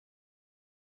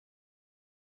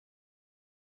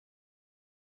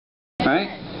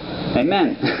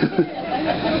Amen.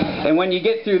 And when you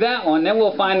get through that one, then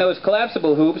we'll find those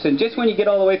collapsible hoops, and just when you get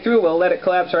all the way through, we'll let it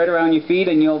collapse right around your feet,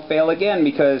 and you'll fail again,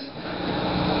 because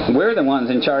we're the ones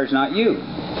in charge, not you.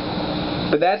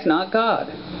 But that's not God.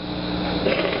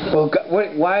 Well,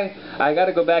 why? I got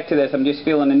to go back to this. I'm just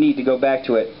feeling the need to go back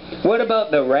to it. What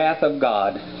about the wrath of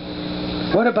God?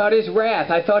 What about His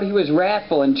wrath? I thought He was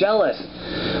wrathful and jealous.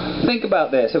 Think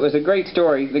about this. It was a great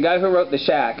story. The guy who wrote The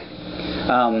Shack,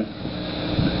 I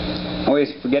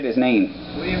always forget his name.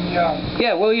 William Young.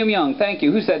 Yeah, William Young. Thank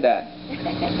you. Who said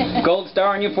that? Gold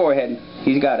star on your forehead.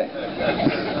 He's got it.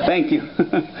 Thank you.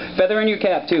 Feather in your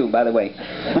cap too, by the way.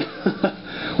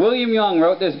 William Young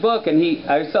wrote this book, and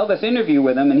I saw this interview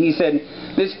with him, and he said,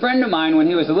 this friend of mine, when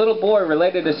he was a little boy,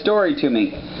 related a story to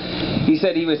me. He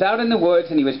said he was out in the woods,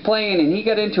 and he was playing, and he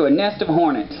got into a nest of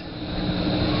hornets.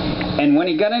 And when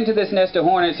he got into this nest of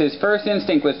hornets, his first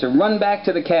instinct was to run back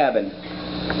to the cabin.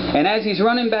 And as he's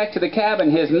running back to the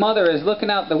cabin, his mother is looking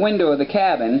out the window of the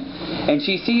cabin, and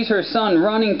she sees her son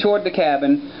running toward the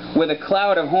cabin with a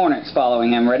cloud of hornets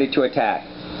following him, ready to attack.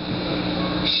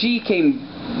 She came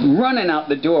running out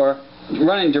the door,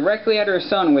 running directly at her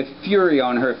son with fury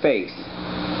on her face.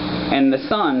 And the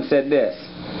son said this,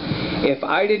 if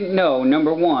I didn't know,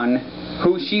 number one,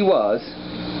 who she was,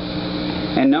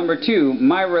 and number two,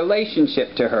 my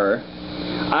relationship to her,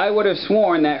 I would have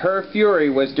sworn that her fury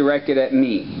was directed at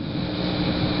me.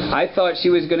 I thought she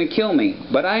was going to kill me,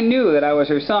 but I knew that I was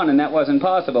her son, and that wasn't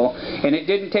possible, and it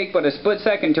didn't take but a split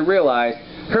second to realize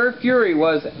her fury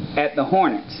was at the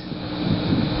hornets.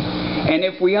 And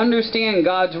if we understand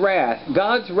God's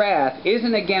wrath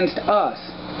isn't against us.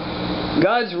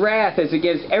 God's wrath is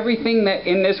against everything that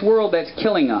in this world that's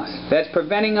killing us, that's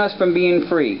preventing us from being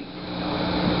free.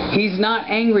 He's not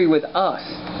angry with us.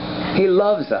 He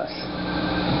loves us.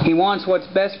 He wants what's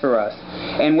best for us.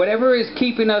 And whatever is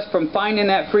keeping us from finding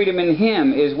that freedom in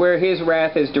Him is where His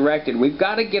wrath is directed. We've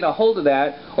got to get a hold of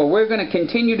that, or we're going to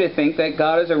continue to think that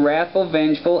God is a wrathful,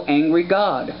 vengeful, angry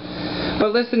God.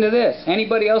 But listen to this.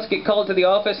 Anybody else get called to the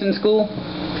office in school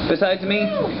besides me?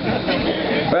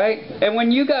 Right? And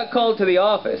when you got called to the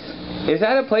office, is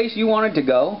that a place you wanted to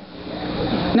go?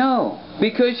 No.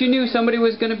 Because you knew somebody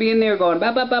was going to be in there going,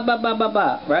 ba ba ba ba ba ba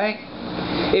ba, right?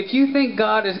 If you think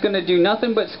God is going to do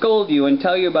nothing but scold you and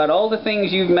tell you about all the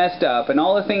things you've messed up and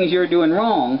all the things you're doing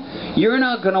wrong, you're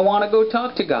not going to want to go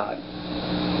talk to God.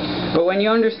 But when you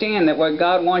understand that what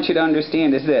God wants you to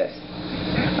understand is this,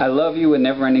 I love you with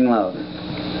never-ending love.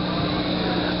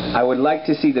 I would like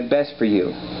to see the best for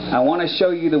you. I want to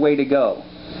show you the way to go.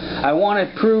 I want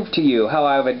to prove to you how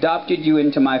I've adopted you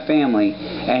into my family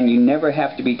and you never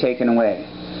have to be taken away.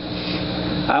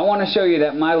 I want to show you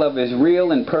that my love is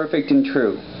real and perfect and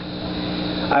true.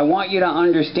 I want you to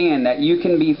understand that you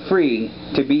can be free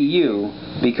to be you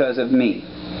because of me.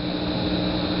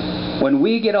 When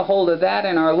we get a hold of that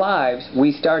in our lives,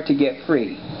 we start to get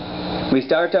free. We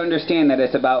start to understand that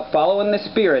it's about following the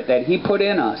Spirit that He put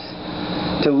in us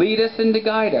to lead us and to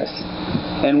guide us.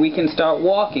 And we can start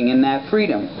walking in that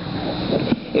freedom.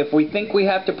 If we think we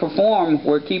have to perform,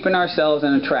 we're keeping ourselves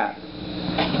in a trap.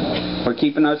 We're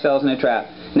keeping ourselves in a trap.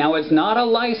 Now, it's not a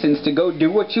license to go do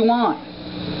what you want.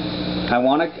 I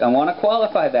want to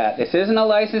qualify that. This isn't a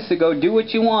license to go do what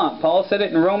you want. Paul said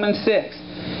it in Romans 6.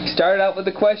 He started out with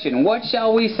the question, what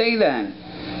shall we say then?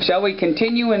 Shall we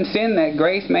continue in sin that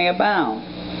grace may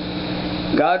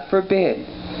abound? God forbid.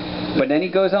 But then he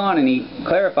goes on and he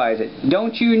clarifies it.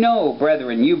 Don't you know,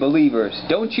 brethren, you believers,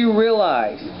 don't you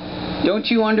realize, don't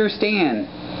you understand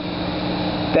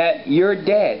that you're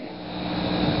dead?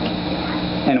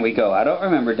 And we go, I don't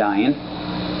remember dying.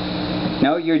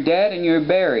 No, you're dead and you're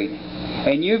buried.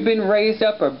 And you've been raised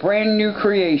up a brand new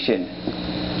creation,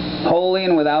 holy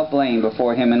and without blame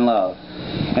before Him in love.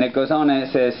 And it goes on and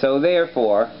it says, so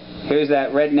therefore, here's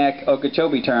that redneck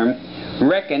Okeechobee term,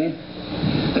 reckon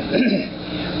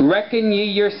ye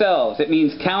yourselves. It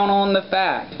means count on the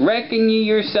fact. Reckon ye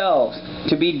yourselves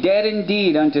to be dead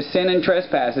indeed unto sin and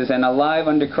trespasses and alive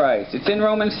unto Christ. It's in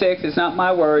Romans 6. It's not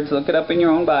my words. Look it up in your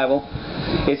own Bible.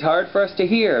 It's hard for us to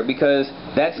hear because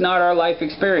that's not our life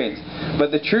experience.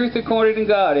 But the truth according to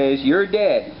God is you're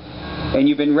dead and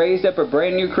you've been raised up a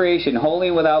brand new creation, holy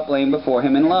and without blame before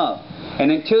Him in love.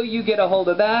 And until you get a hold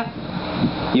of that,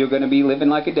 you're going to be living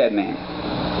like a dead man.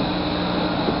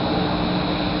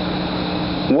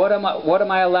 What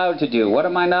am I allowed to do? What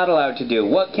am I not allowed to do?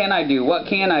 What can I do? What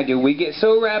can't I do? We get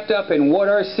so wrapped up in what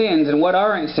are sins and what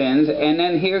aren't sins, and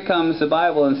then here comes the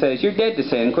Bible and says, you're dead to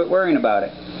sin, quit worrying about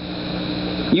it.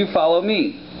 You follow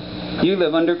me. You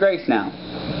live under grace now.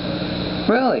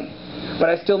 Really? But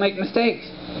I still make mistakes.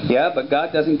 Yeah, but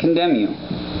God doesn't condemn you.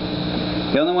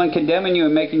 The only one condemning you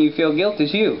and making you feel guilt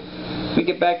is you. Let me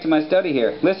get back to my study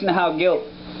here. Listen to how guilt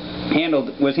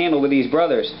was handled with these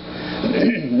brothers.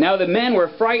 Now the men were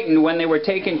frightened when they were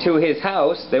taken to his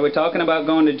house. They were talking about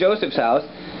going to Joseph's house.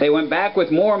 They went back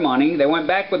with more money. They went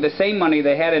back with the same money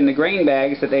they had in the grain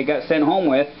bags that they got sent home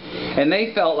with. And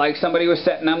they felt like somebody was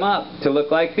setting them up to look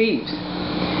like thieves.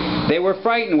 They were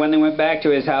frightened when they went back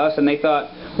to his house, and they thought,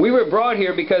 we were brought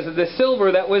here because of the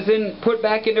silver that was put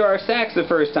back into our sacks the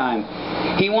first time.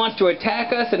 He wants to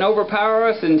attack us and overpower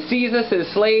us and seize us as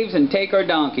slaves and take our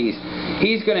donkeys.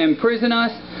 He's going to imprison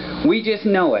us. We just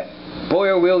know it. Boy,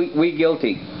 are we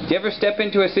guilty. Did you ever step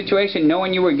into a situation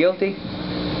knowing you were guilty?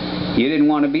 You didn't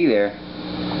want to be there.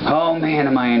 Oh man,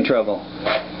 am I in trouble.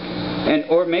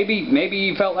 Or maybe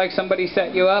you felt like somebody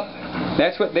set you up.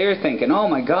 That's what they're thinking. Oh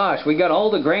my gosh, we got all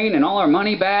the grain and all our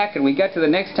money back, and we got to the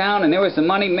next town and there was the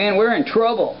money. Man, we're in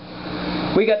trouble.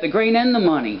 We got the grain and the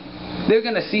money. They're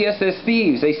going to see us as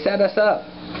thieves. They set us up.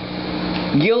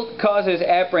 Guilt causes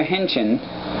apprehension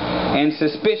and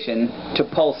suspicion to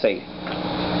pulsate.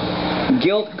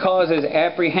 Guilt causes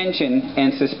apprehension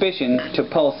and suspicion to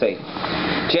pulsate.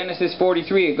 Genesis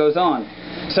 43, it goes on.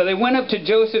 So they went up to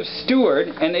Joseph's steward,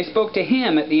 and they spoke to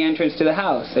him at the entrance to the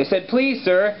house. They said, please,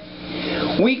 sir,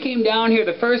 we came down here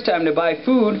the first time to buy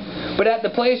food, but at the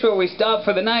place where we stopped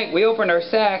for the night, we opened our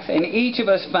sacks, and each of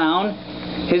us found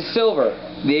his silver,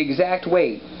 the exact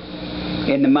weight,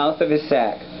 in the mouth of his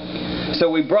sack. So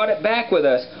we brought it back with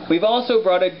us. We've also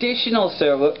brought additional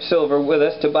silver with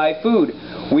us to buy food.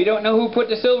 We don't know who put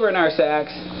the silver in our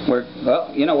sacks. We're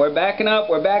backing up,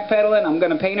 we're backpedaling. I'm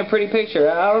going to paint a pretty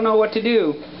picture. I don't know what to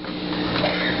do.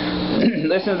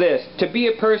 Listen to this. To be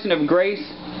a person of grace,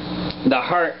 the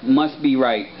heart must be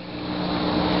right.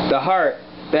 The heart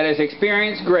that has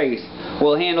experienced grace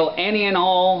will handle any and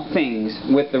all things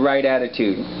with the right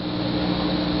attitude.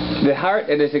 The heart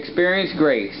that has experienced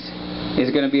grace is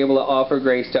going to be able to offer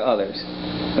grace to others.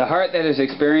 The heart that has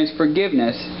experienced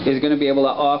forgiveness is going to be able to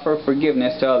offer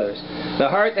forgiveness to others. The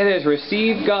heart that has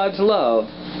received God's love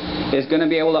is going to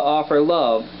be able to offer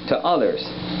love to others.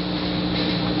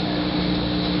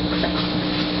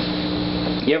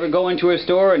 You ever go into a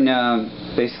store and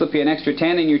they slip you an extra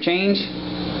 10 in your change?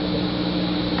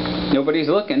 Nobody's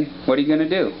looking. What are you going to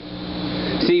do?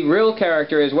 See, real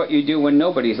character is what you do when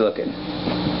nobody's looking.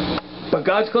 But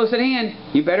God's close at hand.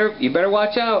 You better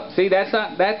watch out. See, that's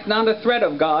not a threat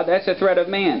of God. That's a threat of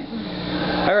man.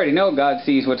 I already know God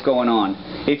sees what's going on.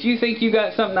 If you think you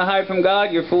got something to hide from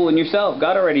God, you're fooling yourself.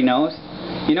 God already knows.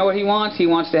 You know what He wants? He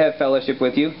wants to have fellowship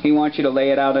with you. He wants you to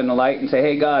lay it out in the light and say,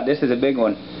 hey God, this is a big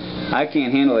one. I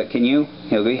can't handle it. Can you?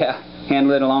 He'll go, yeah,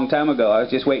 handled it a long time ago. I was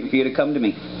just waiting for you to come to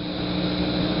me.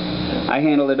 I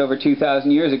handled it over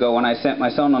 2,000 years ago when I sent my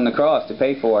son on the cross to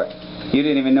pay for it. You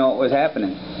didn't even know what was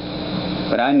happening.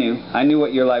 But I knew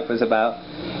what your life was about,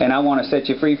 and I want to set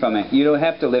you free from it. You don't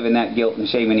have to live in that guilt and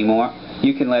shame anymore.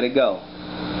 You can let it go.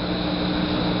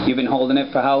 You've been holding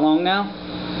it for how long now?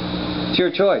 It's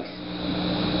your choice.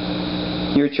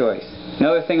 Your choice.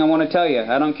 Another thing I want to tell you,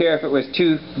 I don't care if it was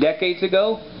 2 decades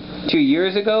ago, 2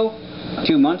 years ago,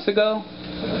 2 months ago,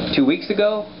 2 weeks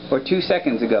ago, or 2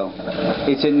 seconds ago.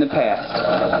 It's in the past.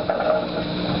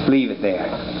 Leave it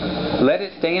there. Let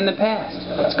it stay in the past.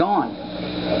 It's gone.